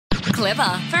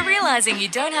clever for realising you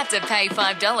don't have to pay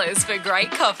 $5 for great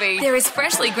coffee. There is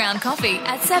freshly ground coffee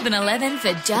at 7-Eleven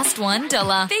for just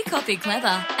 $1. Be coffee clever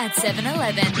at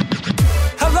 7-Eleven.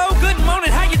 Hello, good morning,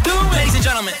 how you doing? Ladies and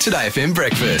gentlemen. Today FM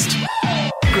Breakfast.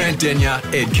 Grant Denyer,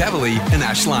 Ed Cavalier and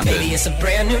Ash London. Maybe it's a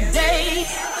brand new day.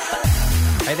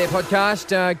 Hey there,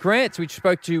 podcast. Grant, we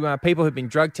spoke to people who've been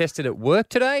drug tested at work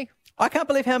today. I can't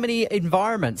believe how many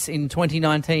environments in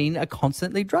 2019 are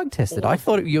constantly drug tested. I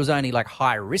thought it was only like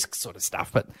high risk sort of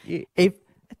stuff, but if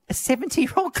a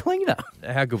 70-year-old cleaner.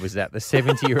 How good was that? The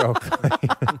 70-year-old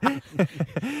cleaner.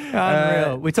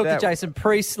 Unreal. We talked to Jason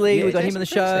Priestley. Yeah, we got Jason him on the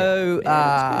show.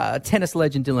 Yeah, tennis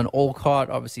legend Dylan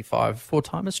Alcott, obviously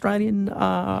four-time Australian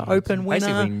Open winner.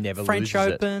 Basically never French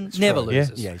loses Open. it. Never Yeah.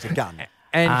 loses. Yeah, he's a gun.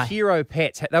 And Hero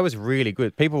Pets, that was really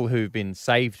good. People who've been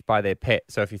saved by their pet.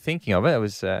 So if you're thinking of it, it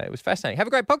was fascinating. Have a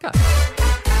great podcast.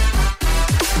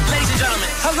 Ladies and gentlemen.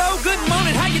 Hello, good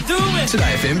morning, how you doing?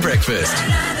 Today FM Breakfast.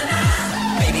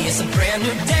 Maybe it's a brand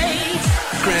new day.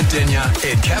 Grant Denyer,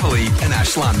 Ed Cavalier and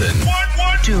Ash London.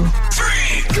 1, 2, 3,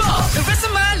 go! The rest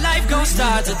of my life gon'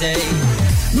 start today.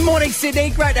 Morning,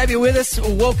 Sydney. Great to have you with us.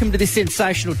 Welcome to this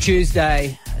sensational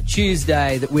Tuesday.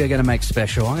 Tuesday that we're going to make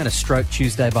special. I'm going to stroke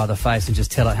Tuesday by the face and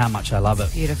just tell it how much I love it.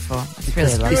 Beautiful. It's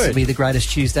really lovely. This will be the greatest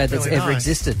Tuesday that's Really ever nice.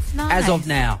 existed, Nice. as of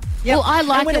now. Well, I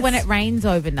like And it when it's- it rains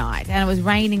overnight, and it was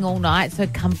raining all night, so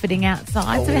comforting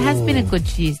outside. So it has been a good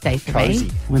Tuesday for me.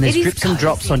 When there's It is drips and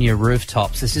drops cozy. on your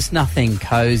rooftops, there's just nothing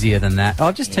cozier than that.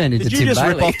 I've just turned into Did you Tim just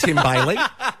Bailey. rip off Tim Bailey?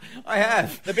 I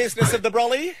have. The business of the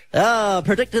brolly?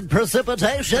 Predicted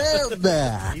precipitation.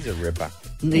 He's a ripper.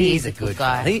 He's a good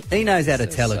guy. He knows how to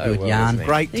tell a so good well, yarn. doesn't he?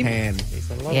 Great tan.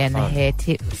 Yeah, and the hair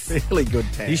tips. Really good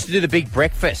tan. He used to do the big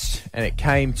breakfast, and it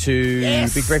came to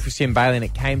big breakfast in Bailey, and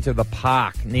it came to the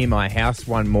park near my house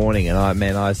one morning, and I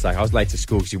was late to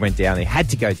school because you went down. You had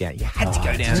to go down. You had to go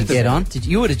down. Did you get on?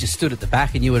 You would have just stood at the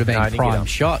back and you would have No, I been didn't get prime on.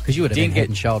 shot because you would have been Didn't head get-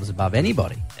 and shoulders above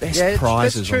anybody. Best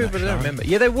prizes That's true, on that but I don't show. remember.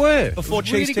 Yeah, they were Before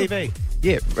Really Cheese good. TV.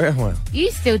 Yeah, very well.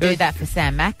 You still do that for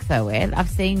Sam Mack, though, Ed. I've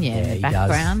seen you in he the does.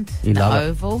 background, He in the loves it.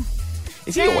 oval.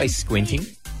 Is he always squinting?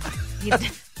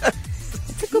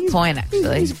 It's a good point,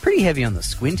 actually. He's pretty heavy on the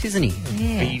squint, isn't he?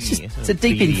 Yeah. It's a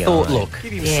deep in thought look.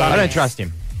 Yeah. I don't trust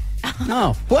him.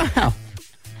 Oh, wow.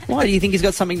 Why, do you think he's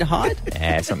got something to hide?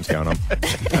 Yeah, something's going on.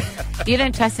 You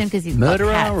don't trust him because he's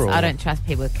Murderer got cats. or- I don't trust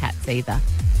people with cats either.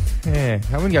 Yeah,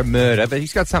 I wouldn't go murder, but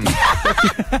he's got something.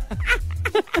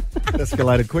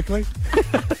 Escalated quickly.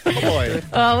 Boy.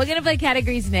 Oh, we're going to play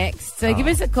categories next. So give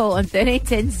us a call on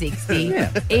 131060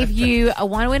 if you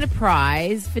want to win a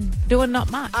prize for doing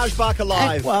not much. Ash Barker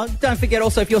live. Well, don't forget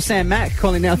also if you're Sam Mack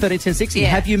calling now 131060, Yeah.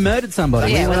 have you murdered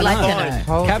somebody? Yeah, We we'd wanna like to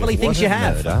know. Cavalier thinks you Wasn't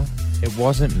have. Murder. It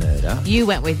wasn't murder. You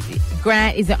went with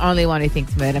Grant is the only one who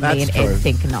thinks murder. That's Me and true. Ed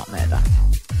think not murder.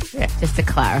 Yeah. Just to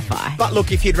clarify. But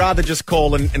look, if you'd rather just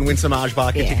call and win some Ash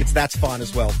Barker Yeah. tickets, that's fine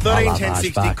as well. I love 131060,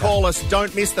 Ash Barker. call us.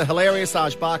 Don't miss the hilarious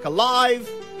Ash Barker live.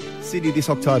 Sydney this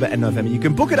October and November. You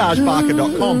can book at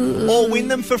ashbarker.com or win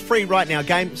them for free right now.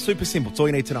 Game super simple. It's all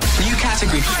you need to know. New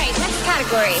category. All right, next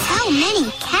category. How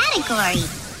many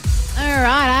categories? All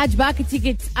right, Arch Barker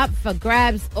tickets up for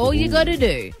grabs. All you got to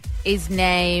do is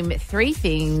name 3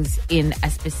 things in a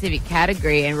specific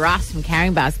category. And Russ from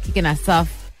Carrying Bar's kicking us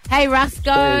off. Hey, Russ,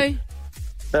 go. Hey,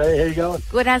 how you going?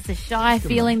 Good. How's the shy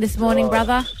feeling this morning,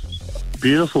 brother?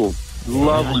 Beautiful.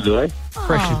 Lovely day.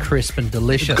 Fresh and crisp and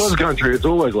delicious. God's country, it's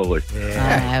always lovely. Oh,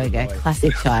 there we go.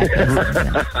 Classic shy.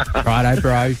 Righto,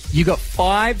 bro. You got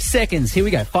 5 seconds. Here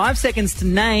we go. 5 seconds to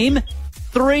name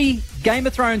 3 Game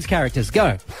of Thrones characters.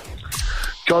 Go.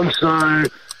 Jon Snow,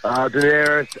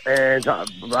 Daenerys,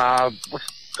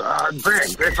 and Bran.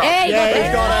 Hey, you got He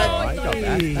it. got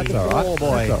it. That's all right. Oh,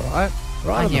 boy. That's all right.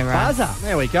 Right On on the your Russ. buzzer.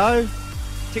 There we go.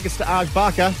 Tickets to Ash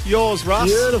Barker. Yours, Russ.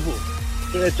 Beautiful.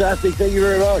 Fantastic. Thank you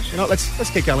very much. You know, let's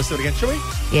keep going. Let's do it again, shall we?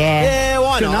 Yeah. Yeah,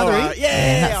 why To not? another All in? right. Yeah,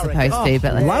 Yeah, not I reckon. supposed to,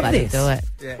 but let's love bloody this. do it.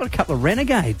 Yeah. What a couple of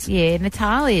renegades. Yeah,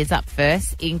 Natalia's up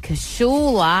first in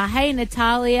Kashula. Hey,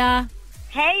 Natalia.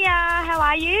 Hey, how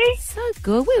are you? So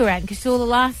good. We were out in Kashula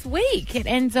last week at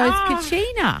Enzo's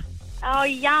Kachina. Oh,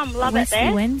 yum. Love it Wednesday,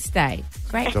 there. Wednesday.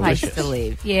 Great Delicious. place to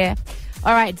live. Yeah.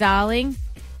 All right, darling.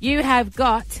 You have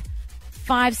got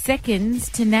 5 seconds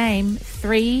to name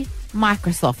 3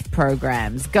 Microsoft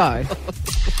programs. Go.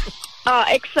 Oh,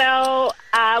 Excel,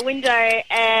 window,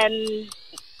 and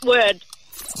Word.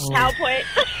 PowerPoint.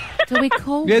 Do we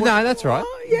call Yeah, no, that's right.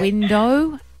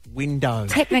 Window? Window.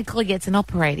 Technically, it's an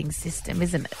operating system,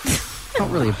 isn't it? Not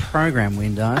really a program,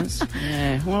 Windows.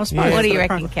 Yeah. Well, I suppose What do you the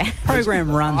reckon, Kat? Program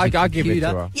runs a I'll give it to computer.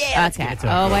 her. Yeah. Okay.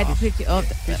 Oh, wait.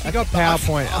 You got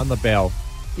PowerPoint on the bell.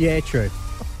 Yeah, true.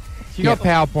 You got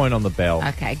PowerPoint on the bell.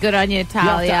 Okay, good on you,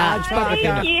 Talia.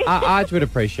 Thank you. Arj would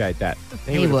appreciate that.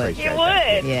 He would. appreciate You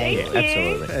that. would. Yeah, Thank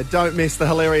you. Absolutely. Don't miss the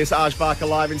hilarious Arj Barker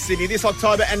live in Sydney this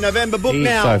October and November. Book He's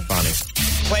now. so funny.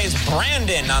 Plays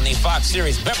Brandon on the Fox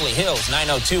series Beverly Hills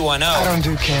 90210. I don't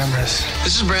do cameras.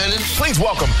 This is Brandon. Please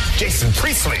welcome Jason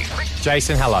Priestley.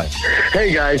 Jason, hello.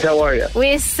 Hey guys, how are you?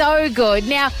 We're so good.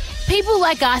 Now, people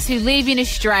like us who live in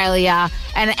Australia,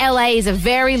 and LA is a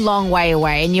very long way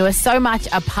away, and you are so much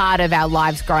a part of our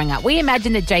lives growing up. We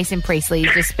imagine that Jason Priestley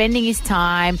is just spending his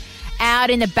time out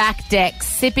in the back deck,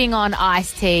 sipping on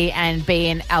iced tea and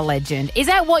being a legend. Is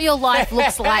that what your life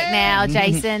looks like now,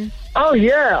 Jason? Oh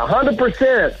yeah,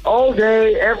 100%. All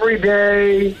day, every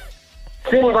day,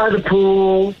 sitting by the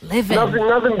pool. Living.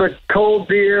 Nothing but cold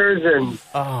beers and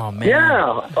Oh, man.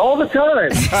 yeah, all the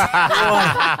time.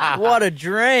 What a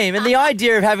dream. And the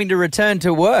idea of having to return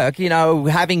to work, you know,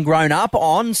 having grown up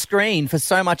on screen for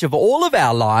so much of all of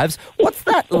our lives, what's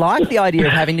that like, the idea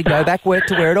of having to go back to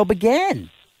where it all began?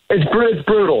 It's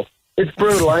brutal. It's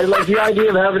brutal. Like the idea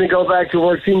of having to go back to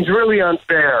work seems really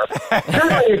unfair.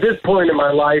 Certainly at this point in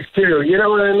my life too. You know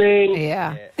what I mean?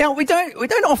 Yeah. Now, we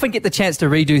don't often get the chance to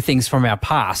redo things from our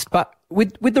past, but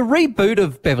with the reboot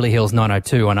of Beverly Hills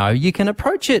 90210, you can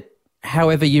approach it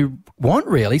however you want,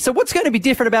 really. So what's going to be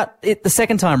different about it the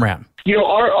second time round? You know,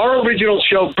 our original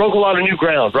show broke a lot of new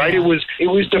ground, right? It was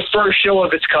the first show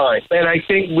of its kind. And I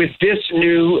think with this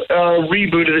new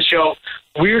reboot of the show,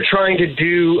 we're trying to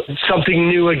do something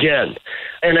new again.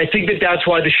 And I think that's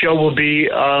why the show will be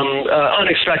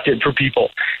unexpected for people.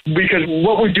 Because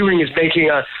what we're doing is making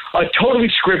a totally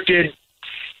scripted,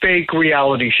 fake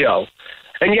reality show.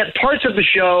 And yet parts of the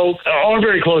show are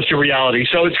very close to reality.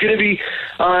 So it's going to be,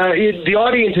 the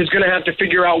audience is going to have to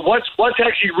figure out what's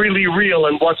actually really real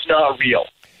and what's not real.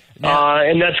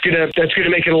 And that's gonna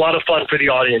make it a lot of fun for the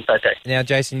audience, I think. Now,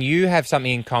 Jason, you have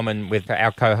something in common with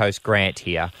our co-host Grant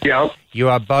here. Yeah. You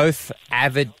are both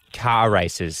avid car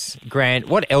racers. Grant,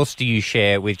 what else do you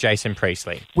share with Jason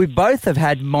Priestley? We both have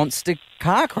had monster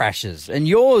car crashes, and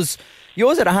yours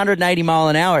at 180 mile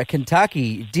an hour at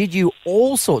Kentucky did you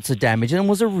all sorts of damage and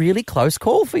was a really close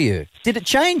call for you. Did it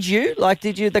change you? Like,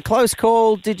 the close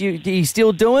call, are you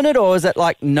still doing it, or is it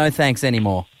like, no thanks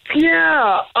anymore?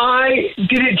 Yeah,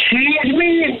 did it change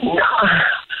me?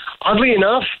 Oddly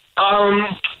enough,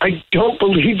 I don't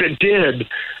believe it did.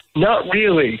 Not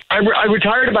really. I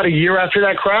retired about a year after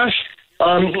that crash,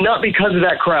 not because of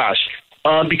that crash,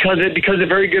 because a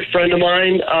very good friend of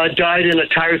mine died in a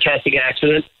tire testing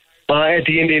accident at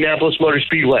the Indianapolis Motor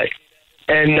Speedway.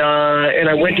 And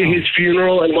I went to his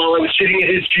funeral, and while I was sitting at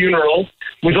his funeral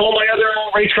with all my other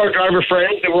race car driver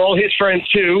friends, they were all his friends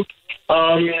too,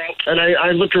 and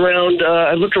I looked around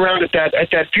at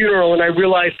that funeral, and I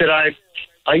realized that I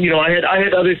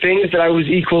had other things that I was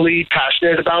equally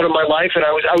passionate about in my life, and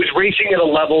I was racing at a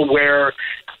level where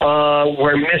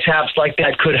mishaps like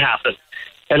that could happen,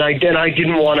 and I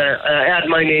didn't want to add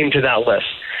my name to that list,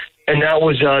 and that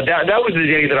was the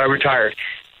day that I retired.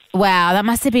 Wow, that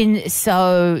must have been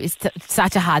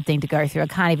such a hard thing to go through. I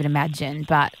can't even imagine.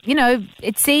 But, you know,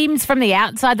 it seems from the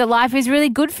outside that life is really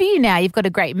good for you now. You've got a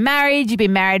great marriage. You've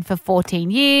been married for 14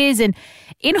 years. And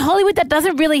in Hollywood, that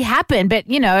doesn't really happen. But,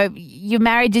 you know, your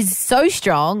marriage is so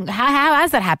strong. How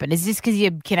has that happened? Is this because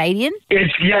you're Canadian?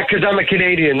 Because I'm a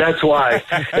Canadian. That's why.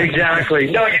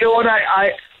 Exactly. No, you know what?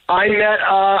 I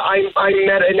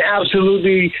met an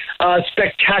absolutely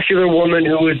spectacular woman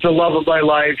who is the love of my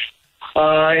life.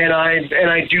 And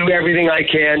I do everything I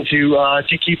can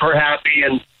to keep her happy,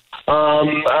 and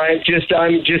I'm just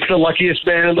the luckiest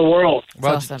man in the world.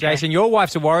 Well, awesome, Jason, your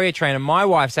wife's a warrior trainer. My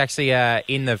wife's actually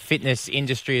in the fitness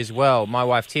industry as well. My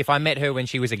wife Tiff, I met her when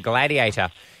she was a gladiator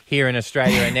here in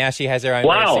Australia, and now she has her own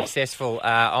very successful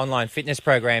online fitness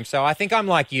program. So I think I'm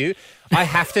like you. I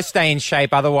have to stay in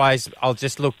shape, otherwise I'll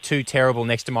just look too terrible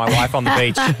next to my wife on the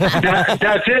beach.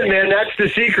 That's it, man. That's the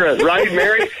secret, right?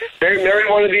 Marry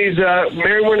one of these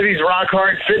rock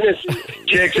hard fitness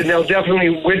chicks, and they'll definitely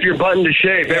whip your butt into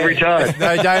shape every time.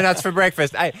 No donuts for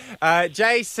breakfast. Hey,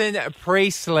 Jason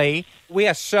Priestley, we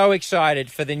are so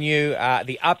excited for the new,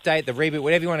 the update, the reboot,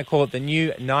 whatever you want to call it, the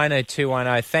new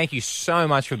 90210. Thank you so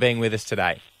much for being with us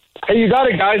today. Hey, you got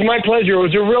it, guys. My pleasure. It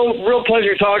was a real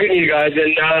pleasure talking to you guys,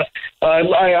 and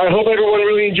I hope everyone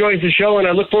really enjoys the show, and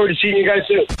I look forward to seeing you guys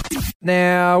soon.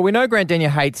 Now, we know Grant Denyer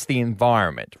hates the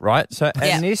environment, right? So,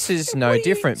 and this is no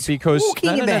different because...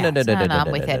 No,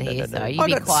 I'm with it here, so you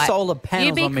be quiet. Solar panels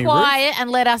you be on me quiet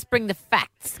and let us bring the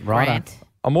facts, Grant.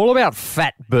 I'm all about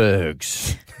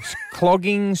fatbergs.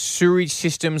 Clogging sewage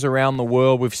systems around the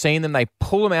world. We've seen them. They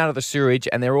pull them out of the sewage,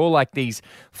 and they're all like these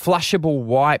flushable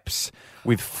wipes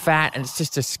with fat, and it's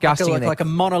just disgusting. Like a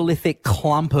monolithic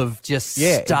clump of just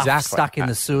stuff stuck in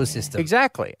the sewer system.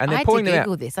 Exactly. And I they're had pulling to them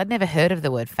Google out. this. I'd never heard of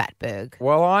the word fatberg.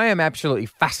 Well, I am absolutely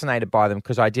fascinated by them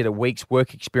because I did a week's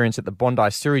work experience at the Bondi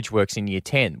Sewage Works in Year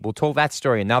 10. We'll tell that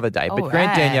story another day. But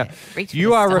Grant Daniel,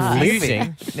 you are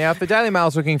refusing. Now, if the Daily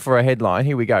Mail's looking for a headline,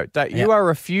 here we go. You are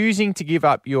refusing to give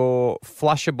up your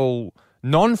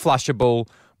non-flushable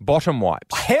bottom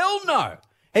wipes. Hell no.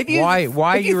 Why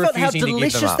are you felt refusing how to give them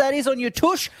delicious up? that is on your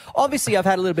tush? Obviously, I've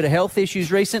had a little bit of health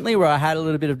issues recently where I had a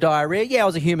little bit of diarrhea. Yeah, I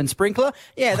was a human sprinkler.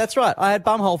 Yeah, that's right. I had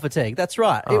bumhole fatigue. That's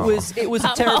right. It was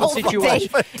a terrible situation.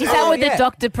 Is that what the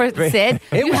doctor said?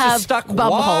 It you was have just stuck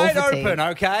bum wide hole fatigue. open,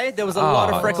 okay? There was a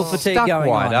lot of freckle fatigue stuck going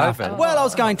wide on. open. Well, I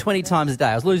was going 20 times a day.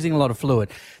 I was losing a lot of fluid.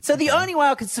 So the only way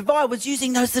I could survive was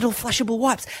using those little flushable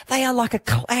wipes. They are like a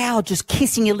cloud just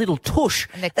kissing your little tush.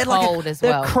 And they're cold as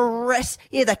well.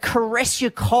 They caress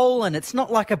your colon. It's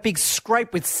not like a big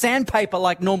scrape with sandpaper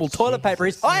like normal toilet paper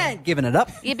is. I ain't giving it up.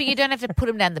 Yeah, but you don't have to put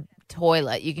them down the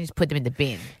toilet. You can just put them in the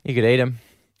bin. You could eat them.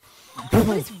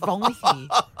 What is wrong with you?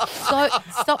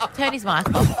 Stop, turn his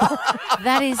mic off.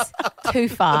 That is too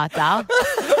far, Dal.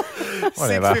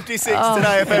 6:56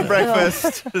 today, FM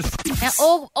Breakfast. Now,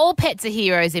 all pets are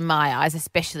heroes in my eyes,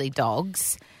 especially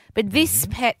dogs. But this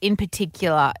pet in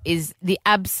particular is the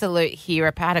absolute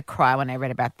hero. I had to cry when I read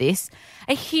about this.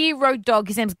 A hero dog,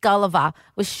 his name's Gulliver,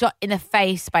 was shot in the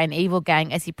face by an evil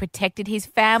gang as he protected his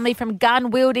family from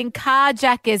gun-wielding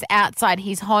carjackers outside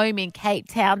his home in Cape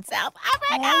Town, South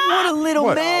Africa. What a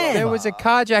little man. There was a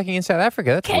carjacking in South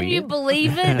Africa. That's Can weird. you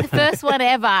believe it? The first one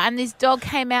ever. And this dog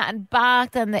came out and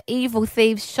barked, and the evil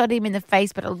thieves shot him in the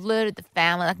face but alerted the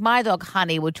family. Like, my dog,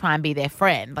 Honey, would try and be their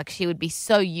friend. Like, she would be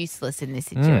so useless in this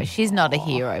situation. She's not a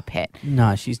hero pet.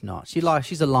 No, she's not.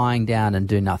 She's a lying down and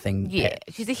do nothing Yeah, pet.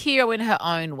 she's a hero in her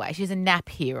own way. She's a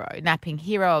napping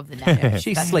hero of the nap.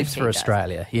 She That's sleeps what for does.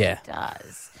 Australia. Yeah. She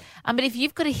does. But if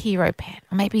you've got a hero pet,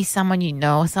 or maybe someone you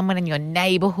know, or someone in your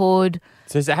neighbourhood.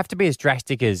 So does it have to be as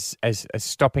drastic as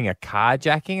stopping a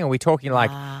carjacking? Are we talking like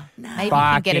Maybe you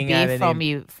can get a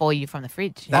beer for you from the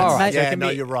fridge. All right, Yeah, no,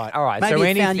 you're right. All right, Maybe so you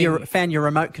anything... found your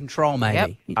remote control,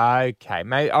 maybe. Okay,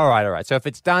 maybe. All right. So if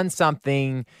it's done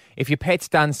something, if your pet's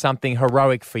done something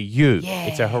heroic for you,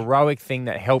 it's a heroic thing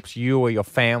that helps you or your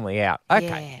family out.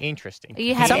 Okay, interesting. Are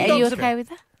you happy? Are you okay with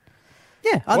that?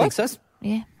 Yeah, I think so.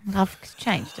 Yeah, I've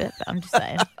changed it, but I'm just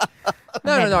saying.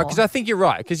 No, because I think you're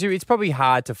right. Because it's probably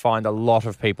hard to find a lot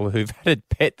of people who've had a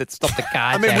pet that stopped a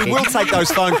carjacking. I mean, we will take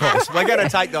those phone calls. We're going to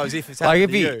take those if it's happening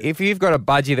to you. If you've got a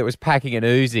budgie that was packing an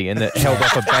Uzi and that held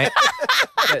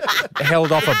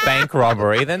off a bank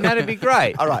robbery, then that'd be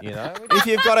great. All right. You know? If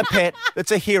you've got a pet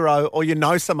that's a hero or you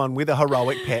know someone with a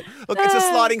heroic pet, look, it's a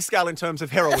sliding scale in terms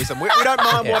of heroism. We don't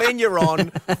mind what end you're on.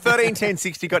 13 10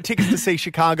 60. Got tickets to see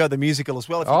Chicago the musical as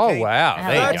well. If you're keen. Wow.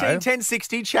 There you 13 go. 10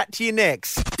 60. Chat to you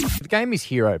next. The game is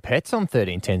Hero Pets on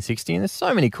 13 10 60, and there's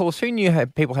so many calls. Who knew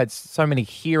people had so many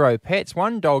hero pets?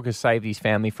 One dog has saved his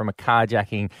family from a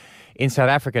carjacking in South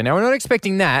Africa. Now, we're not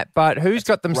expecting that, but who's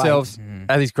got themselves...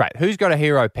 That is great. Who's got a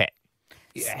hero pet?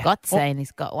 Scott's saying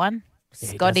he's got one.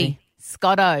 Scotty.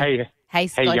 Scotto. Hey,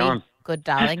 Scotty. How you going? Good,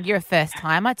 darling. You're a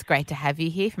first-timer. It's great to have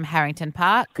you here from Harrington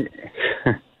Park.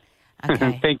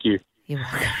 Okay. Thank you. You're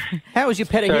welcome. How was your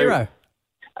pet a hero?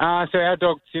 So our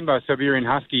dog Simba, Siberian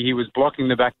Husky, he was blocking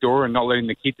the back door and not letting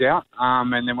the kids out.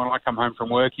 And then when I come home from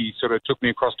work, he sort of took me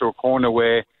across to a corner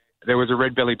where there was a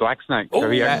red-bellied black snake. So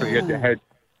he actually had to head.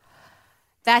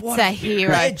 That's a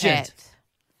hero pet.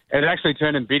 It actually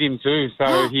turned and bit him too,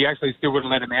 so he actually still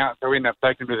wouldn't let him out. So we ended up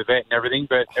taking him to the vet and everything,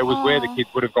 but it was where the kids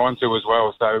would have gone to as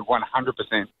well. So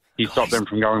 100%, he stopped them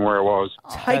from going where it was.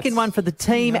 Taken one for the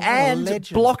team and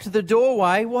blocked the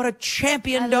doorway. What a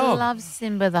champion dog. I love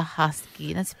Simba the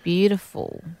Husky. That's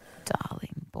beautiful,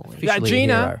 darling boy.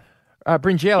 Gina,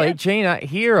 Bringelli, Gina,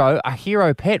 a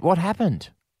hero pet. What happened?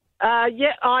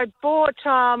 I bought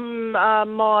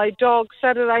my dog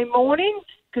Saturday morning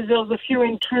because there was a few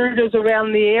intruders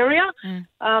around the area,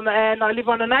 and I live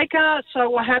on an acre. So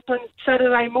what happened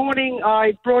Saturday morning,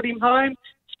 I brought him home,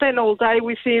 spent all day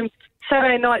with him.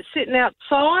 Saturday night sitting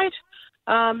outside,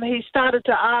 he started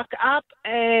to arc up,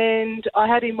 and I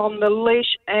had him on the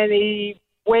leash, and he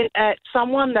went at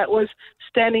someone that was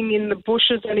standing in the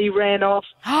bushes, and he ran off,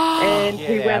 and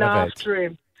he went after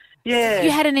him. Yeah.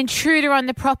 You had an intruder on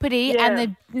the property,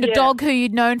 and the dog who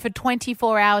you'd known for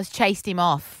 24 hours chased him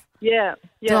off. Yeah.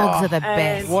 Dogs are the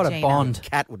best. What a Gina. bond.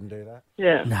 Cat wouldn't do that.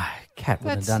 Yeah. No, cat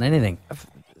wouldn't have done anything.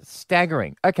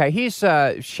 Staggering. Okay, here's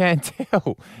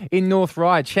Chantel in North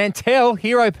Ryde. Chantel,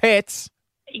 hero pets.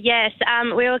 Yes,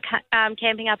 we were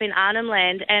camping up in Arnhem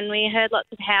Land, and we heard lots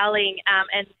of howling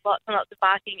and lots of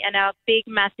barking, and our big,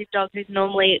 massive dog, who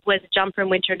normally wears a jumper in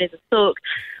winter and is a sook,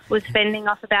 was fending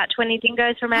off about 20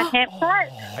 dingoes from our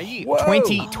campsite. Are you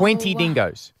 20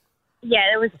 dingoes? Yeah,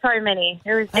 there was so many.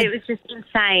 It was just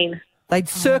insane. They'd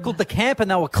circled the camp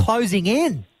and they were closing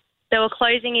in. They were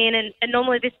closing in, and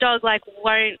normally this dog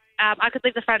won't. I could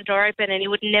leave the front door open, and he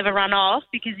would never run off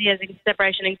because he has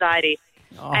separation anxiety,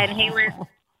 and he was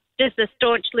just a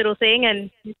staunch little thing,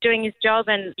 and he's doing his job,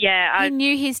 and he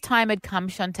knew his time had come,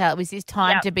 Chantal. It was his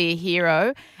time to be a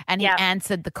hero, and he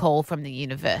answered the call from the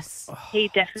universe.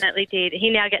 He definitely did. He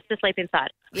now gets to sleep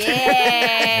inside.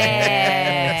 Yes.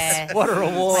 What a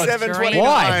reward. 7:29.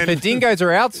 Why? The dingoes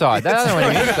are outside. They don't know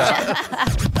what it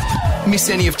is. Miss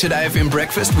any of Today FM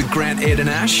breakfast with Grant, Ed and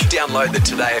Ash? Download the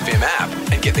Today FM app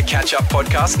and get the catch-up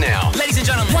podcast now. Ladies and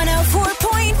gentlemen.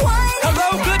 104.1.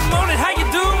 Hello, good morning. How you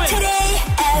doing? Today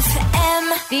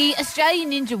FM. The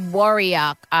Australian Ninja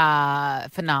Warrior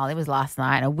finale was last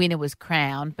night, and a winner was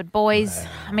crowned. But boys,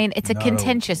 I mean, it's a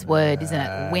contentious word, isn't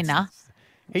it? Winner.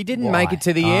 He didn't make it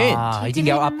to the end. He didn't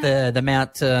go up the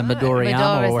Mount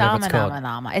Midoriyama or whatever it's called.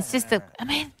 It's just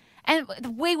and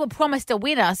we were promised a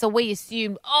winner, so we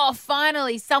assumed,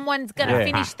 finally someone's going to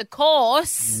finish the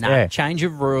course. No, change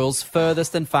of rules.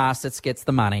 Furthest and fastest gets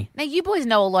the money. Now, you boys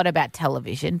know a lot about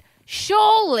television.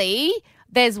 Surely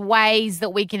there's ways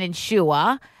that we can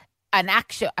ensure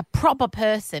a proper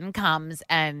person comes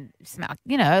and smell,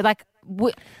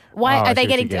 why are they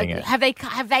getting? Have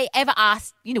they ever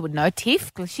asked? You would know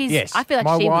Tiff, because she's. Yes, I feel like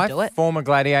my she wife, would do it. Former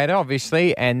gladiator,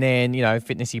 obviously, and then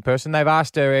fitnessy person. They've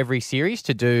asked her every series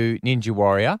to do Ninja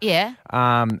Warrior. Yeah.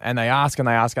 And they ask and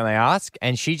they ask and they ask,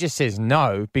 and she just says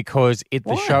no because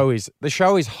the show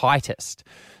is heightest.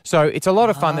 So it's a lot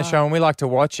of fun, the show, and we like to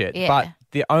watch it. Yeah. But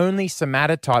the only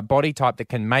somata body type that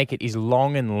can make it is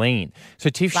long and lean. So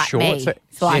Tiff's Like short. me. So,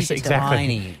 So yes, I'm exactly.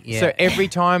 tiny, yeah. So every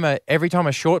time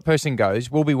a short person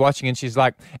goes, we'll be watching, and she's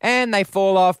like, and they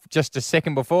fall off just a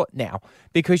second before now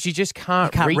because you just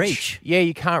can't reach. Yeah,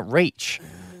 you can't reach.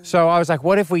 So I was like,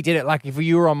 what if we did it like if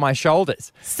you were on my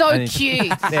shoulders? So cute.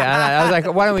 Yeah, I was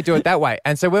like, why don't we do it that way?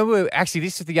 And so when we were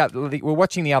we're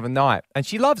watching the other night, and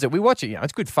she loves it. We watch it,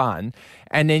 it's good fun.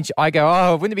 And then I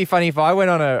go, wouldn't it be funny if I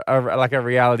went on a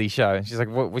reality show? And she's like,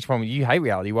 which one? You hate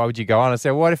reality? Why would you go on? I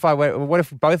said, what if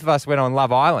both of us went on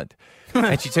Love Island?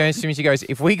 And she turns to me and she goes,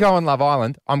 if we go on Love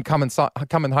Island, I'm coming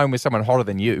home with someone hotter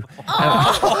than you.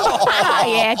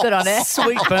 Yeah, good on her.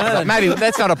 Sweet burn. Maybe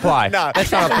let's not apply. No.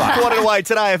 Let's not apply. Quarter away,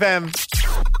 Today FM.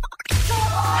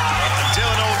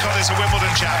 Dylan Alcott is a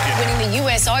Wimbledon champion. Winning the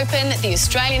US Open, the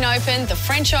Australian Open, the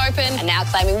French Open, and now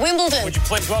claiming Wimbledon. Would you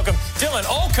please welcome Dylan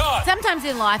Alcott? Sometimes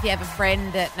in life you have a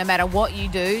friend that no matter what you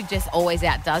do, just always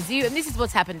outdoes you. And this is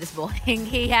what's happened this morning.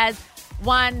 He has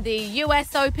won the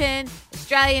US Open,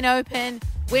 Australian Open,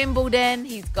 Wimbledon.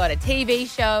 He's got a TV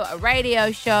show, a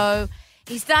radio show.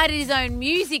 He started his own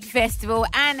music festival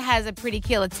and has a pretty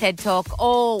killer TED Talk,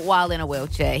 all while in a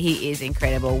wheelchair. He is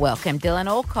incredible. Welcome, Dylan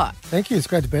Alcott. Thank you. It's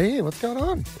great to be here. What's going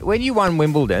on? When you won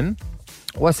Wimbledon,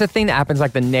 what's the thing that happens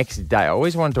like the next day? I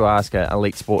always wanted to ask an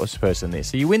elite sports person this.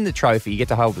 So you win the trophy, you get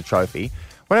to hold the trophy.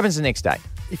 What happens the next day?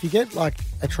 If you get like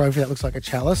a trophy that looks like a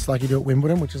chalice, like you do at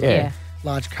Wimbledon, which is like a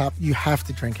large cup, you have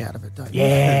to drink out of it, don't you?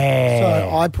 Yeah.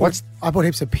 So I put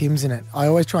heaps of Pims in it. I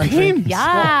always try and drink.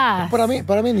 Yeah. But I mean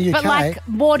the UK. But like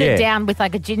watered down with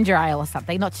like a ginger ale or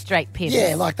something, not straight Pims.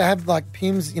 Yeah, like they have like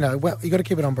Pims, well, you got to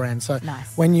keep it on brand. So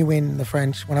nice. When you win the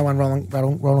French, when I won Roland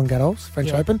Garros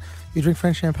French Open, you drink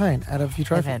French champagne out of your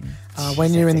trophy.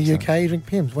 When you're in the UK, you drink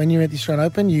Pims. When you're at the Australian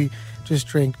Open, you just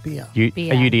drink beer. A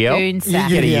UDL?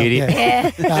 Get a UDL.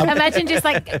 Yeah. Imagine just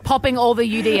like popping all the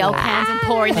UDL cans and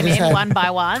pouring them in one by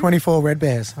one. 24 Red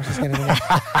Bears. I was just getting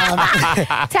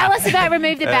Tell us about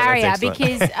Remove the Barrier, excellent.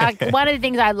 because one of the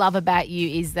things I love about you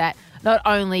is that not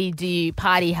only do you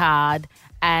party hard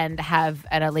and have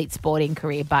an elite sporting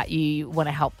career, but you want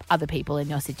to help other people in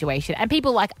your situation. And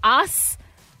people like us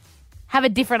have a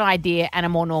different idea and a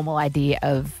more normal idea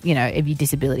of your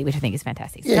disability, which I think is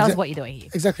fantastic. So tell us what you're doing here.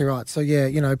 Exactly right. So,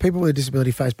 people with a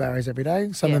disability face barriers every day.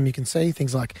 Some of them you can see,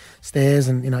 things like stairs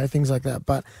and, things like that.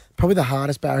 But probably the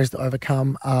hardest barriers to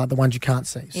overcome are the ones you can't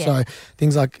see. Yeah. So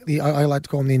things like, I like to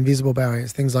call them the invisible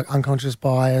barriers, things like unconscious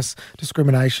bias,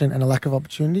 discrimination and a lack of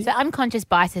opportunity. So unconscious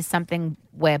bias is something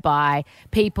whereby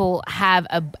people have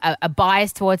a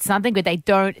bias towards something, but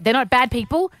they're not bad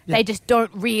people. Yeah. They just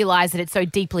don't realise that it's so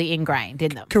deeply ingrained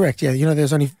in them. Correct, yeah.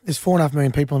 There's 4.5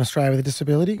 million people in Australia with a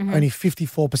disability. Mm-hmm. Only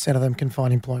 54% of them can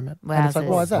find employment. Wow. And it's like,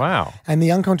 why is that? Wow. And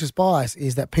the unconscious bias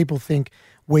is that people think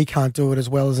we can't do it as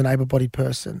well as an able-bodied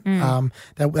person.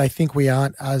 That they think we are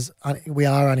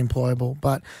unemployable.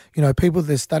 But, people,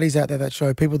 there's studies out there that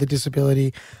show people with a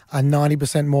disability are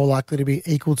 90% more likely to be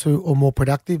equal to or more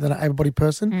productive than an able-bodied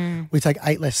person. We take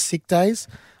 8 less sick days.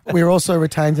 We're also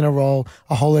retained in a role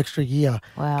a whole extra year.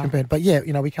 Wow. But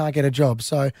we can't get a job.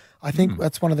 So I think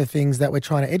that's one of the things that we're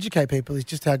trying to educate people is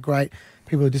just how great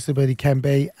people with disability can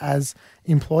be as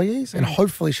employees and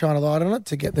hopefully shine a light on it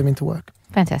to get them into work.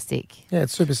 Fantastic. Yeah,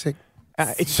 it's super sick.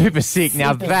 It's super sick.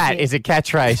 Now that is a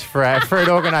catchphrase for an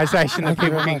organisation that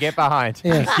people can get behind.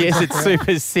 Yes, it's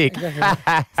super sick. So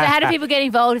how do people get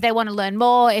involved if they want to learn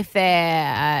more, if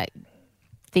they're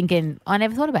thinking, I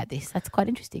never thought about this? That's quite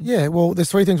interesting. Yeah, well,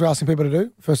 there's 3 things we're asking people to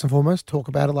do. First and foremost, talk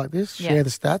about it like this, share the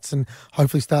stats and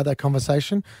hopefully start that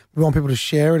conversation. We want people to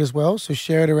share it as well. So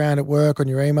share it around at work, on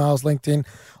your emails, LinkedIn,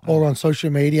 or on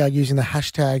social media using the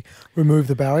hashtag remove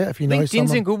the barrier. If you know LinkedIn's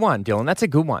someone. a good one, Dylan. That's a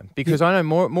good one because I know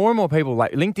more and more people,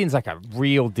 like LinkedIn's like a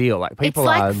real deal. Like people it's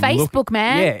like Facebook,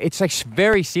 man. Yeah, it's like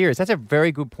very serious. That's a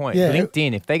very good point. Yeah.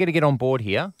 LinkedIn, if they're going to get on board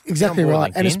here. Exactly get on board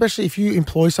right. LinkedIn. And especially if you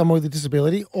employ someone with a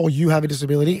disability or you have a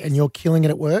disability and you're killing it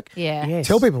at work,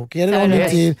 tell people, get it on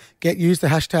LinkedIn, use the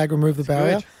hashtag remove the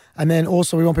barrier. Good. And then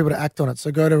also we want people to act on it.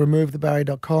 So go to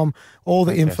removethebarrier.com, all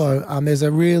the info. There's a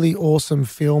really awesome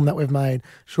film that we've made,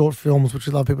 short films, which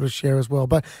we'd love people to share as well.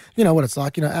 But you know what it's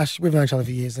like. Ash, we've known each other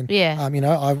for years. And,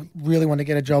 I really want to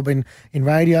get a job in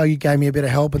radio. You gave me a bit of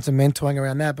help and some mentoring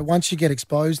around that. But once you get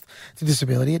exposed to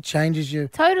disability, it changes your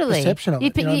perception of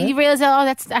it. You realise,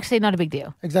 that's actually not a big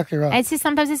deal. Exactly right. It's just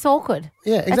sometimes it's awkward.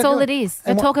 Yeah, exactly. That's all right. it is.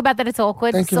 So talk about that it's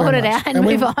awkward, Thank you sort very it much. out and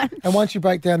move on. And once you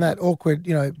break down that awkward,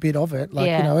 bit of it,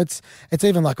 it's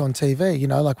even like on TV,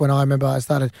 like when I remember I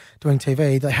started doing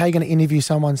TV, like, how are you going to interview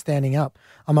someone standing up?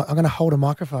 I'm like, I'm going to hold a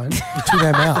microphone to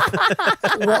their mouth.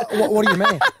 What do you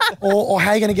mean? Or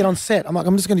how are you going to get on set? I'm like,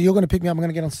 you're going to pick me up, I'm going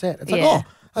to get on set. It's like,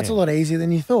 that's a lot easier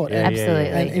than you thought.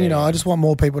 Absolutely. And I just want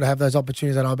more people to have those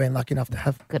opportunities that I've been lucky enough to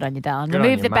have. Good on you, darling. Good on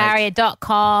you,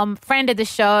 RemoveTheBarrier.com, friend of the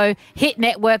show, Hit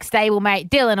Network stablemate,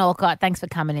 Dylan Alcott. Thanks for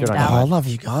coming in, darling. I love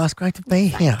you guys. Great to be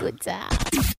here. Good job.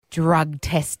 Drug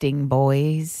testing,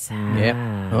 boys.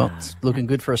 Yeah. Well, it's looking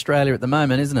good for Australia at the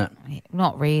moment, isn't it?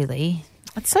 Not really.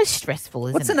 It's so stressful,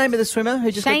 isn't it? What's the name of the swimmer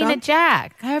who just got Shayna done?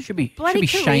 Jack. Her Should be bloody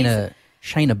career's-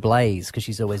 Shayna Blaze because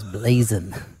she's always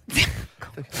blazing.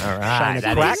 All right.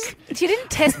 Shayna Crack. She didn't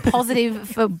test positive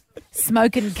for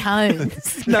smoking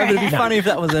cones. No, but it'd be funny if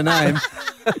that was her name.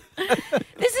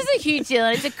 This is a huge deal,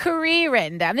 and it's a career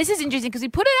ender. And this is interesting because we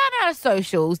put it out on our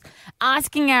socials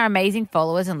asking our amazing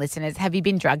followers and listeners, have you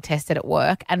been drug tested at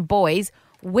work? And boys,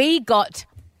 we got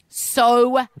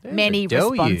so many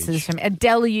responses from a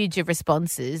deluge of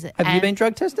responses. Have you been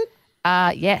drug tested?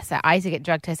 Yes, I used to get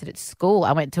drug tested at school.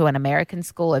 I went to an American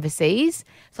school overseas.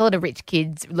 So a lot of rich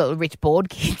kids, a lot of rich bored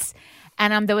kids.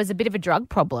 And there was a bit of a drug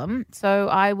problem, so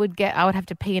I would have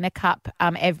to pee in a cup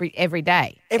every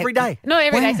day. Every day? Not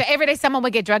every day. So every day someone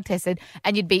would get drug tested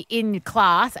and you'd be in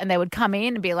class and they would come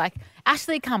in and be like,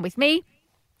 Ashley, come with me.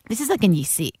 This is like in year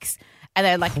 6. And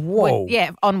they're like, whoa.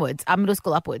 Onwards, middle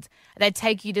school upwards. They'd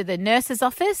take you to the nurse's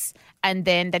office and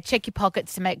then they'd check your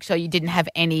pockets to make sure you didn't have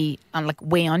any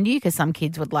wee on you because some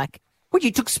kids would Well,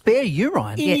 you took spare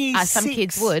urine? Yeah, some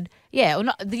kids would. Yeah,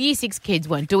 well, the year 6 kids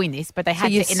weren't doing this, but they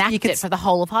had to enact it for the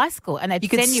whole of high school. And they'd You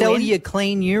could send sell you in. your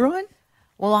clean urine?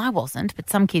 Well, I wasn't, but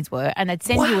some kids were. And they'd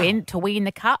send you in to wee in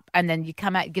the cup, and then you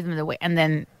come out, give them the wee, and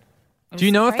then... Do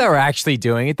you know if they were actually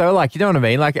doing it though? Like, you know what I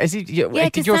mean? Like, did your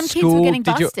because some kids were getting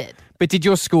busted. But did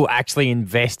your school actually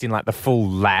invest in the full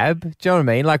lab? Do you know what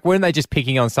I mean? Like, weren't they just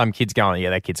picking on some kids going,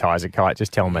 that kid's high as a kite,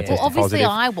 just tell them they tested obviously positive?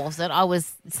 I wasn't. I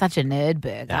was such a nerd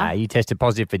burger. Nah, you tested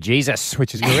positive for Jesus,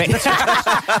 which is correct.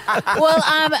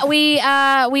 Well, we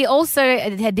also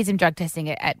did some drug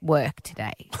testing at work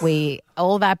today.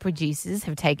 All of our producers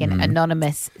have taken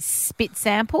anonymous spit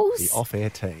samples. The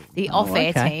off-air team. The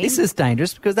off-air team. This is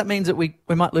dangerous because that means that we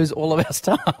might lose all of our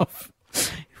staff.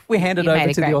 We hand it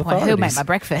over to the authorities. Who'll make my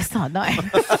breakfast? Oh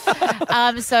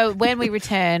no. So when we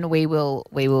return, we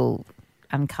will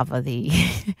uncover the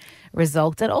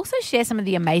result and also share some of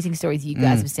the amazing stories you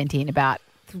guys have sent in about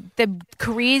the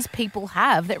careers people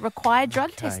have that require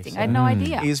drug testing. I had no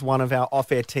idea. Is one of our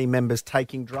off-air team members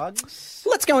taking drugs?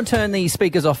 Let's go and turn the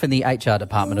speakers off in the HR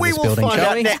department of this building, We will find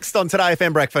shall out we? next on Today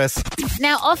FM Breakfast.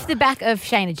 Now, off the back of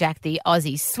Shayna Jack, the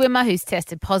Aussie swimmer who's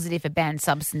tested positive for banned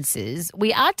substances,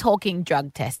 we are talking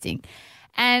drug testing.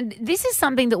 And this is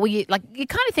something that you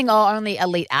kind of think, only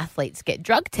elite athletes get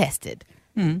drug tested.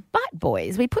 But,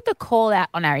 boys, we put the call out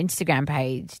on our Instagram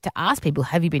page to ask people,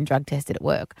 have you been drug tested at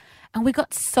work? And we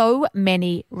got so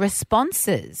many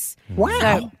responses. Wow.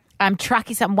 So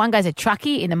Truckie, one guy's a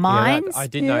truckie in the mines. I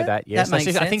did know that, yes. That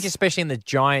makes I think sense. especially in the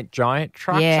giant trucks,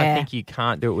 I Yeah. think you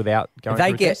can't do it without going They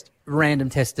through a get test. random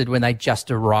tested when they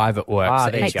just arrive at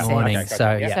work There you each go. morning. Okay,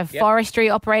 So, yeah. So forestry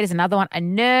operators, another one, a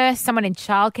nurse, someone in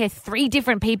childcare, 3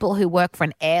 different people who work for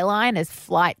an airline as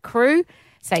flight crew.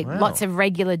 So lots of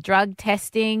regular drug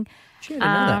testing.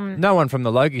 No one from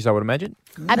the Logies, I would imagine.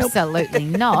 Absolutely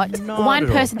not. One at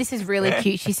all. person, this is really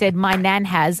cute. She said, my nan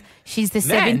has. She's the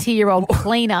 70-year-old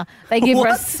cleaner. They give her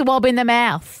a swab in the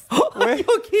mouth.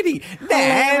 You're kidding.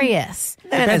 Hilarious.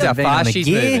 Depends how hasn't been on fast the she's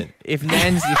gear. moving.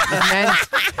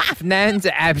 If Nan's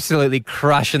absolutely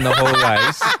crushing the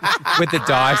hallways with the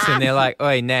dice and they're like,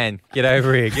 oi, Nan, get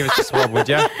over here. Give us a swab, would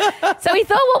you? So we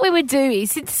thought what we would do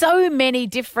is, since so many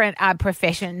different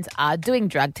professions are doing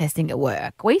drug testing at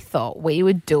work, we thought we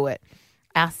would do it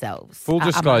ourselves. Full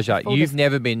disclosure, full you've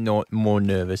never been more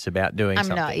nervous about doing I'm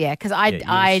something. not, yeah, because I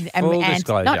am full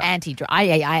disclosure. not anti-drug. I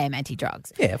am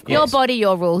anti-drugs. Yeah, of course. Your body,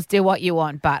 your rules. Do what you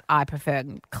want, but I prefer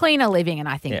cleaner living, and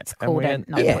I think it's cool to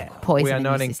not put poison we are in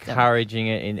not your system. encouraging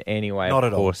it in any way. Not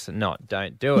of at all. course, not.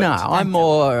 Don't do it. No, I'm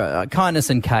more kindness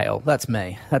and kale. That's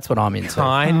me. That's what I'm into.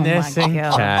 Kindness Oh my and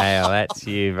God. kale. That's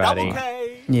you, buddy.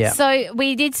 Yeah. So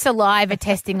we did saliva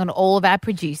testing on all of our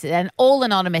producers, and all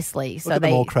anonymously. So at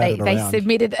them all crowded they around.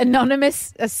 submitted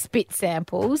anonymous spit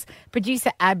samples.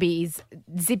 Producer Abby's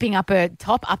zipping up her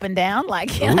top up and down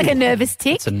like a nervous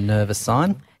tick. It's a nervous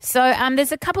sign. So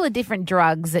there's a couple of different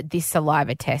drugs that this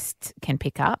saliva test can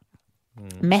pick up.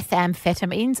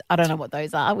 Methamphetamines. I don't know what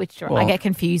those are. I get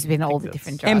confused with all the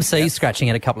different drugs. MC's scratching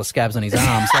at a couple of scabs on his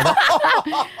arm. So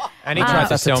that, And he tried to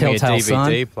That's a sell me a telltale DVD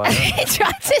sign. player. He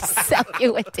tried to sell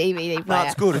you a DVD player. No,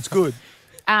 it's good. It's good.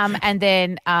 And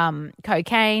then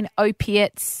cocaine,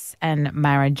 opiates, and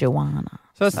marijuana.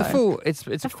 So it's the full. It's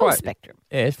a full quite spectrum.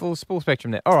 Yeah, it's full spectrum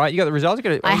there. All right, you got the results.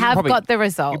 I have got the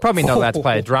results. You're probably not allowed to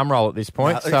play a drum roll at this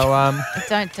point. So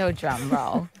Don't do a drum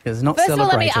roll. it's not First of all,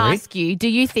 let celebratory. me ask you: do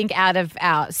you think out of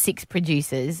our 6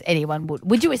 producers, anyone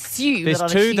would you assume there's that on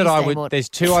a two that I Tuesday would. There's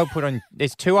two I put on.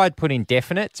 There's two I'd put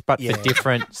indefinites, but for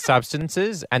different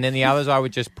substances, and then the others I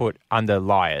would just put under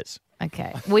liars.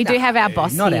 Okay, we do have our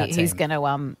boss not here our who's team. going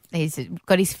to he's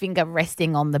got his finger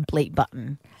resting on the bleep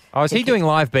button. Oh, is he doing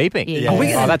live beeping?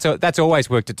 Yeah. That's always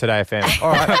worked at Today FM.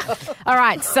 All right. All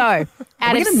right, so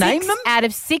out we of gonna name 6, them? out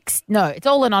of 6, no, it's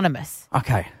all anonymous.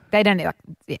 Okay. They don't.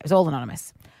 It was all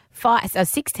anonymous.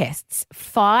 6 tests.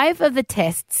 5 of the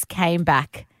tests came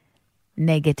back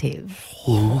negative.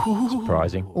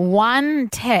 Surprising. 1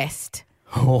 test.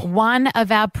 One of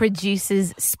our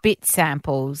producers' spit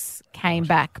samples came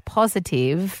back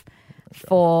positive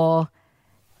for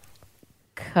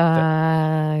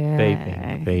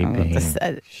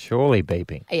Beeping. Surely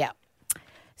beeping. Yeah.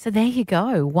 So there you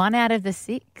go. 1 out of the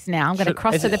 6. Now I'm going to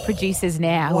cross to the producers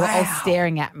now who are all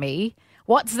staring at me.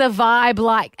 What's the vibe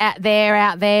like out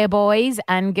there, boys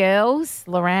and girls?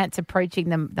 Laurent's approaching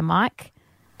the mic.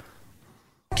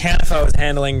 Canifo was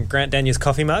handling Grant Daniels'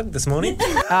 coffee mug this morning.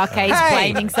 Okay, he's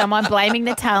blaming someone, blaming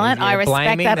the talent. Yeah, I respect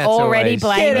blaming, that. that's Already always-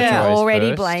 blaming, that's always already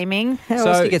first. blaming. How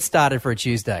else do you get started for a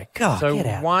Tuesday? God, So get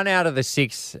out. 1 out of the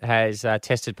 6 has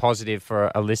tested positive for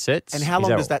illicits. And how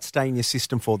long does that stay in your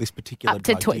system for this particular Up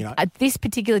to drug? Do you know? this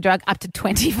particular drug, up to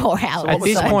 24 hours. What was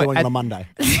this someone point- doing on a Monday?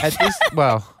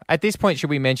 At this point, should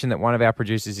we mention that one of our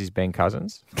producers is Ben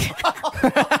Cousins?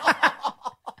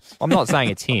 I'm not saying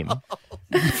it's him.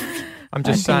 I'm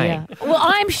just saying. Well,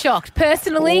 I'm shocked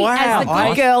personally as the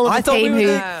good girl of I the thought we team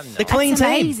were who. the clean That's team.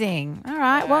 amazing. All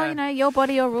right. Well, your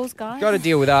body, your rules, guys. Got to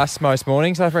deal with us most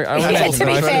mornings. I To be imagine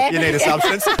fair. You need a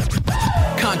substance.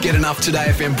 Can't get enough Today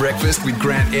FM breakfast with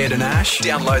Grant, Ed and Ash?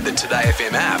 Download the Today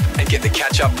FM app and get the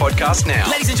catch-up podcast now.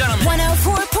 Ladies and gentlemen.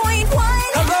 104.1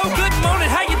 Hello, good morning.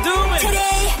 How you doing?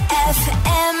 Today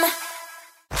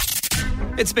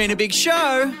FM. It's been a big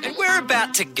show, and we're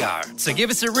about to go. So give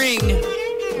us a ring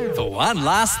for one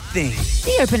last thing.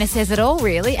 The opener says it all,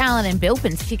 really. Alan and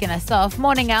Bilpin's kicking us off.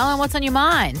 Morning, Alan. What's on your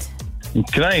mind?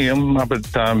 Today I'm up at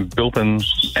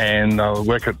Bilpin's and I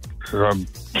work at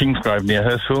Kingsgrove near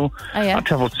Hurstville. Oh, yeah? I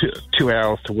travel 2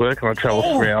 hours to work and I travel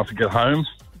 3 hours to get home.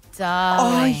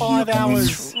 Darling. 5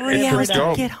 hours. 3 It's a hours to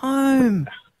job. get home.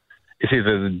 It's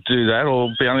either do that or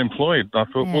be unemployed. I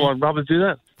thought, well, I'd rather do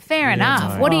that. Fair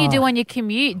enough. What do you do on your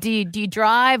commute? Do you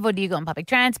drive or do you go on public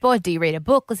transport? Do you read a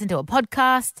book, listen to a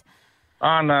podcast?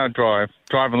 Oh, no, drive.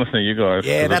 Drive and listen to you guys.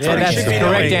 Yeah, that's what That's it the should be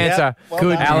correct doing. answer. Yep. Well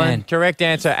Good, done. Alan. Correct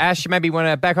answer. Ash, you maybe want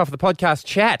to back off the podcast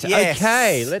chat. Yes.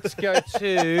 Okay, let's go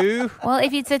to... Well,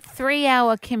 if it's a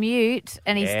 3-hour commute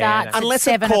and he Yeah, starts at Unless,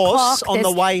 7 of course, o'clock, on the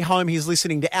there's- way home he's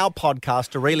listening to our podcast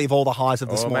to relive all the highs of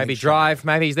this Or morning. maybe show. drive.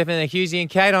 Maybe he's living in a Hughesy and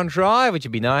Kate on Drive, which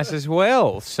would be nice as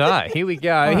well. So, here we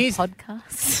go. Or a Here's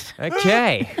podcast.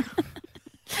 Okay.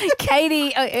 Katie,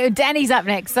 Danny's up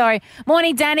next. Sorry.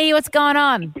 Morning, Danny. What's going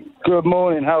on? Good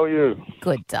morning. How are you?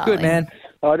 Good, darling. Good, man.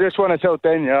 I just want to tell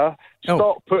Denya,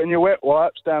 stop putting your wet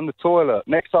wipes down the toilet.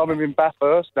 Next time I'm in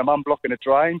Bathurst and I'm blocking a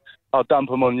drain, I'll dump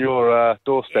them on your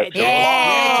doorstep.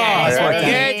 Danny.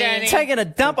 Taking a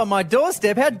dump on my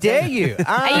doorstep. How dare you?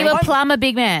 Are you a plumber,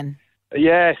 big man?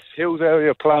 Yes, Hills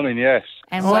Area Plumbing, yes.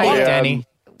 And what- We, Danny.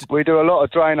 We do a lot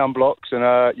of drain unblocks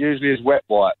and usually it's wet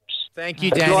wipes. Thank you,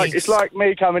 It's Danny. like, it's like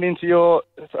me coming into your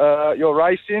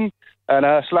racing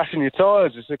and slashing your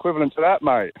tyres. It's equivalent to that,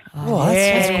 mate. Oh,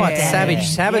 that's quite savage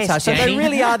sabotage. Yes, so they Danny.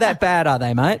 really are that bad, are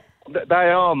they, mate? They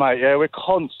are, mate, yeah. We're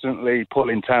constantly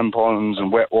pulling tampons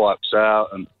and wet wipes out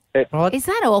and... Is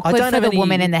that awkward don't for have the any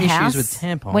woman in the issues house? with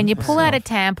tampons When you pull out a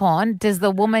myself. tampon, does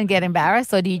the woman get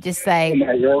embarrassed or do you just say,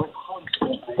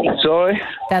 Sorry?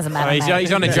 doesn't matter, Oh, he's, mate.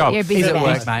 he's on a job. You're a busy He's at man.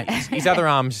 work, mate. His other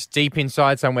arm's deep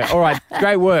inside somewhere. All right,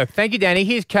 great work. Thank you, Danny.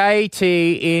 Here's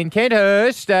Katie in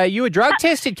Kenthurst. You were drug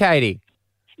tested, Katie.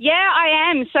 Yeah,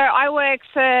 I am. So I work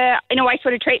in a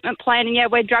wastewater treatment plant,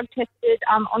 and we're drug tested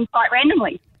on site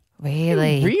randomly.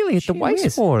 Really? Really? At the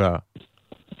wastewater?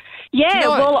 Yeah, Do you know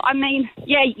well, I mean,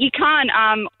 you can't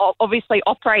obviously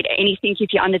operate anything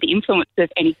if you're under the influence of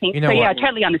anything. You know so, what? I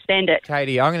totally understand it.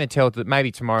 Katie, I'm going to tell that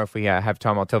maybe tomorrow if we have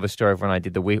time, I'll tell the story of when I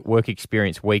did the work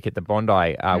experience week at the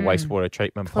Bondi wastewater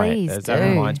treatment Please plant. That do.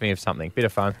 reminds me of something. Bit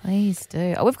of fun. Please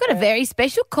do. Oh, we've got a very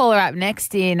special caller up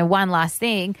next in One Last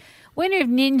Thing. Winner of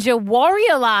Ninja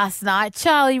Warrior last night,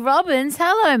 Charlie Robbins.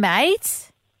 Hello,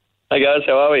 mate. Hey guys,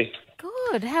 how are we?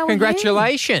 Good. How are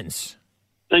Congratulations.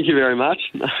 Thank you very much.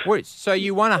 So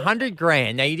you won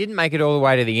 $100,000. Now you didn't make it all the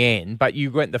way to the end, but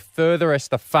you went the furthest,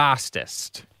 the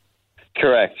fastest.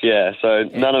 Correct, yeah. So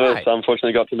none of us, great.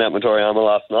 unfortunately, got to Mount Matoriama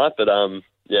last night, but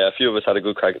yeah, a few of us had a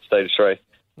good crack at stage 3.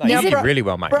 No, you did really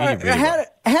well, mate. Bro, you did really well.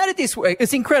 how did this work?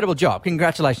 It's an incredible job.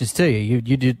 Congratulations to you.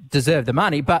 You deserve the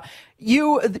money. But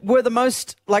you were the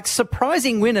most,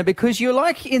 surprising winner because you're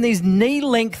in these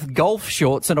knee-length golf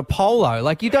shorts and a polo.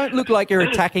 You don't look like you're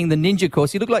attacking the ninja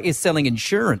course. You look like you're selling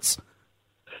insurance.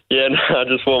 Yeah, no, I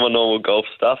just wore my normal golf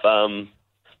stuff.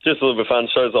 Just a little bit fun.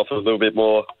 Shows off a little bit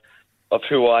more of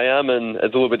who I am, and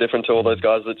it's a little bit different to all those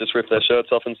guys that just rip their shirts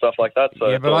off and stuff like that. So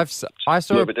Yeah, but I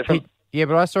saw a little bit different.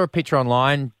 but I saw a picture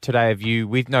online today of you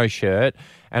with no shirt,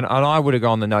 and I would have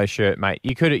gone the no shirt, mate.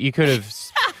 You could have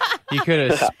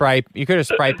spray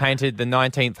painted the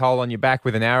 19th hole on your back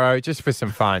with an arrow just for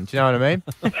some fun. Do you know what I mean?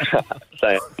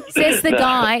 Says the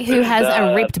guy who has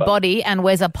a ripped body and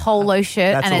wears a polo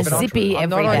shirt and a zippy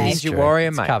I'm every not on day. Ninja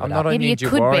Warrior, mate. I'm not on Maybe you Ninja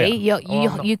could Warrior.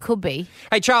 be. You could be.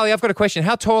 Hey, Charlie, I've got a question.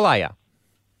 How tall are you?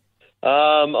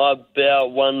 About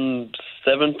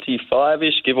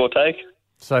 175-ish, give or take.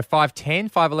 So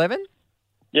 5'10", 5'11"?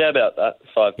 Yeah, about that.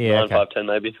 5'9", Yeah, okay. 5'10",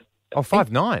 maybe. Oh,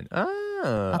 5'9".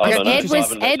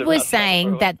 Because Ed was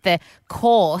saying that the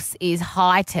course is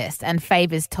high test and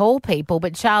favours tall people,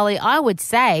 but Charlie, I would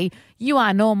say you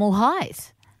are normal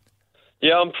height.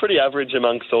 Yeah, I'm pretty average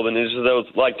amongst all the ninjas. There was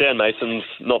Dan Mason's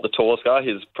not the tallest guy.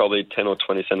 He's probably 10 or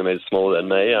 20 centimetres smaller than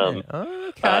me.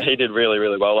 He did really,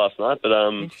 really well last night. But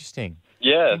interesting.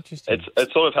 Yeah,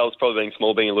 it sort of helps probably being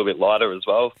small, being a little bit lighter as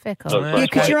well. Fair call. Yeah,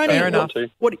 because you're only,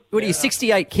 what are you,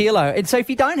 68 kilo? And so if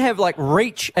you don't have,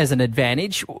 reach as an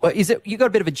advantage, you got a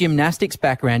bit of a gymnastics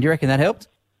background. Do you reckon that helped?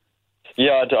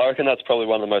 Yeah, I reckon that's probably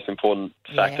one of the most important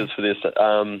factors for this.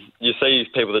 You see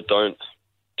people that don't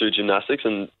do gymnastics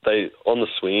and they, on the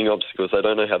swinging obstacles, they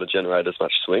don't know how to generate as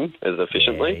much swing as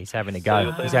efficiently. Yeah, he's having a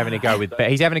go. He's having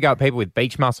a go at people with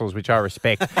beach muscles, which I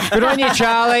respect. Good on you,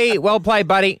 Charlie. Well played,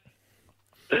 buddy.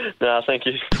 No, thank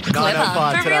you. Clever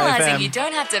for realising you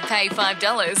don't have to pay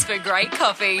 $5 for great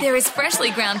coffee. There is freshly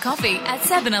ground coffee at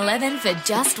 7-Eleven for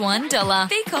just $1.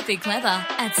 Be coffee clever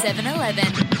at 7-Eleven.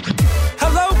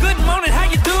 Hello, good morning.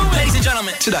 How you doing, ladies and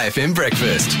gentlemen? Today FM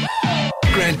Breakfast.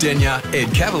 Grant Denyer,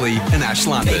 Ed Cavalier and Ash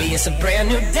London. Baby, it's a brand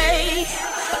new day.